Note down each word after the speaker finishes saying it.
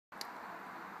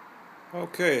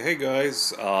Okay, hey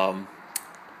guys.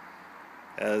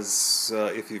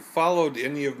 If you've followed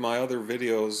any of my other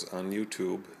videos on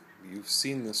YouTube, you've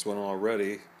seen this one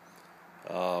already.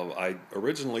 I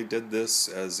originally did this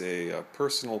as a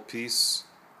personal piece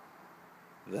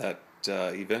that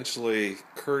eventually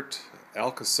Kurt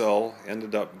Alcacel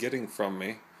ended up getting from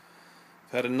me.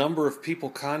 I've had a number of people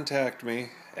contact me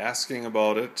asking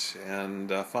about it,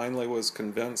 and finally was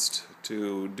convinced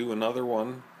to do another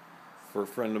one for a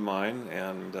friend of mine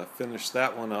and finish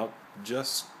that one up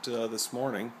just this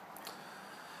morning.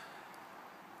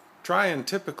 Try and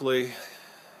typically,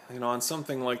 on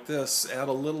something like this, add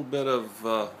a little bit of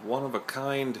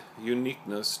one-of-a-kind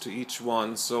uniqueness to each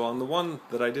one. So on the one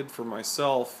that I did for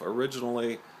myself,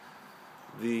 originally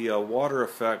the water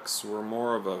effects were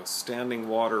more of a standing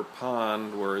water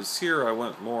pond, whereas here I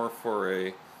went more for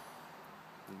a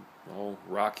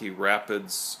rocky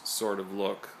rapids sort of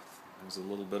look. There's a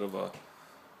little bit of a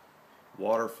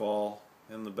waterfall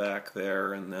in the back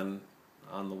there, and then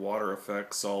on the water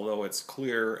effects, although it's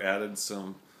clear, added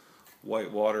some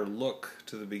whitewater look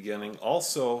to the beginning.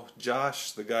 Also,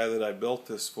 Josh, the guy that I built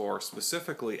this for,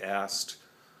 specifically asked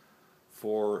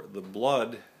for the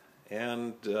blood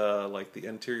and like the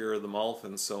interior of the mouth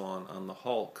and so on the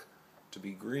Hulk to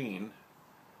be green.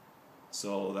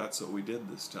 So that's what we did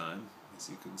this time, as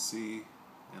you can see.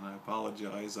 And I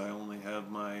apologize, I only have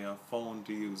my phone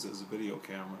to use as a video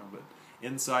camera, but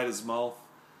inside his mouth,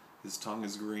 his tongue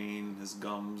is green, his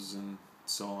gums and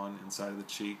so on, inside of the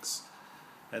cheeks.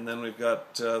 And then we've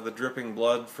got the dripping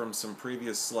blood from some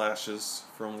previous slashes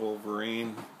from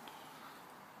Wolverine.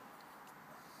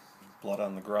 Blood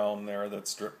on the ground there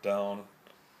that's dripped down.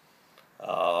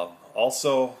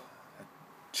 Also,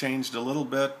 changed a little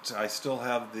bit. I still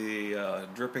have the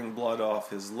dripping blood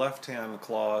off his left hand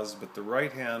claws, but the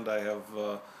right hand I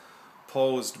have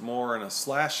posed more in a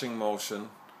slashing motion,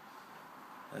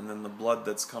 and then the blood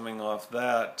that's coming off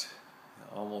that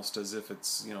almost as if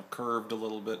it's curved a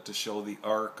little bit to show the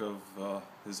arc of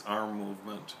his arm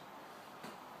movement.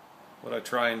 What I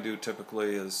try and do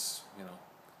typically is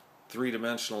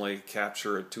three-dimensionally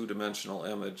capture a two-dimensional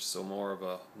image, so more of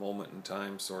a moment in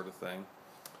time sort of thing.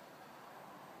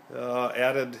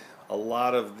 Added a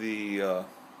lot of the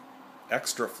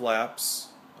extra flaps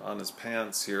on his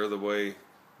pants here. The way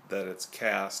that it's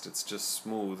cast, it's just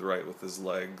smooth right with his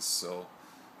legs, so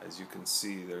as you can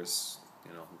see there's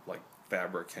like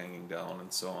fabric hanging down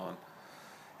and so on.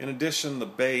 In addition, the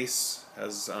base,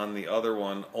 as on the other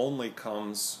one, only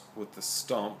comes with the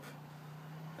stump,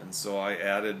 and so I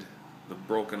added the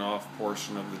broken off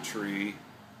portion of the tree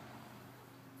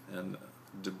and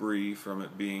debris from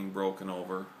it being broken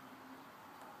over.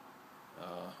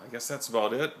 I guess that's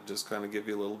about it. Just kind of give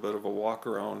you a little bit of a walk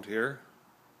around here.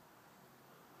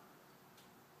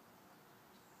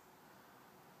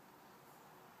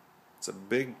 It's a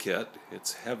big kit.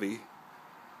 It's heavy.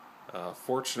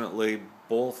 Fortunately,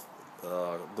 both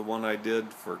the one I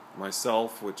did for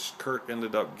myself, which Kurt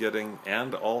ended up getting,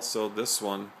 and also this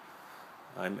one,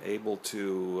 I'm able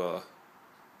to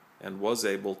and was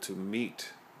able to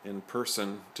meet in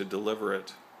person to deliver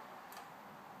it.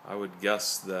 I would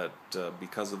guess that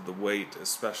because of the weight,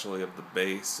 especially of the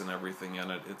base and everything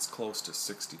in it, it's close to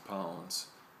 60 pounds.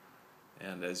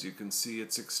 And as you can see,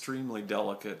 it's extremely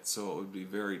delicate, so it would be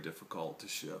very difficult to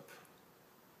ship.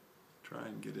 Try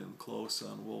and get in close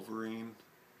on Wolverine.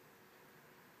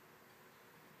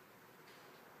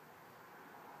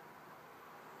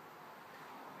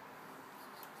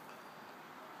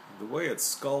 The way it's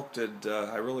sculpted,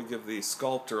 I really give the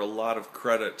sculptor a lot of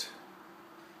credit,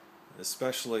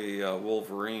 especially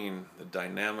Wolverine. The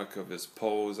dynamic of his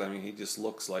pose, I mean, he just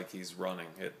looks like he's running.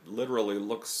 It literally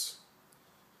looks,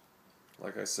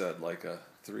 like I said, like a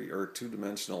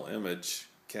two-dimensional image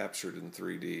captured in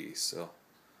 3D. So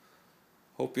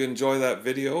hope you enjoy that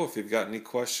video. If you've got any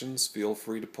questions, feel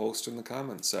free to post in the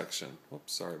comments section.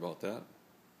 Oops, sorry about that.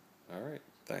 Alright,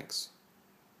 thanks.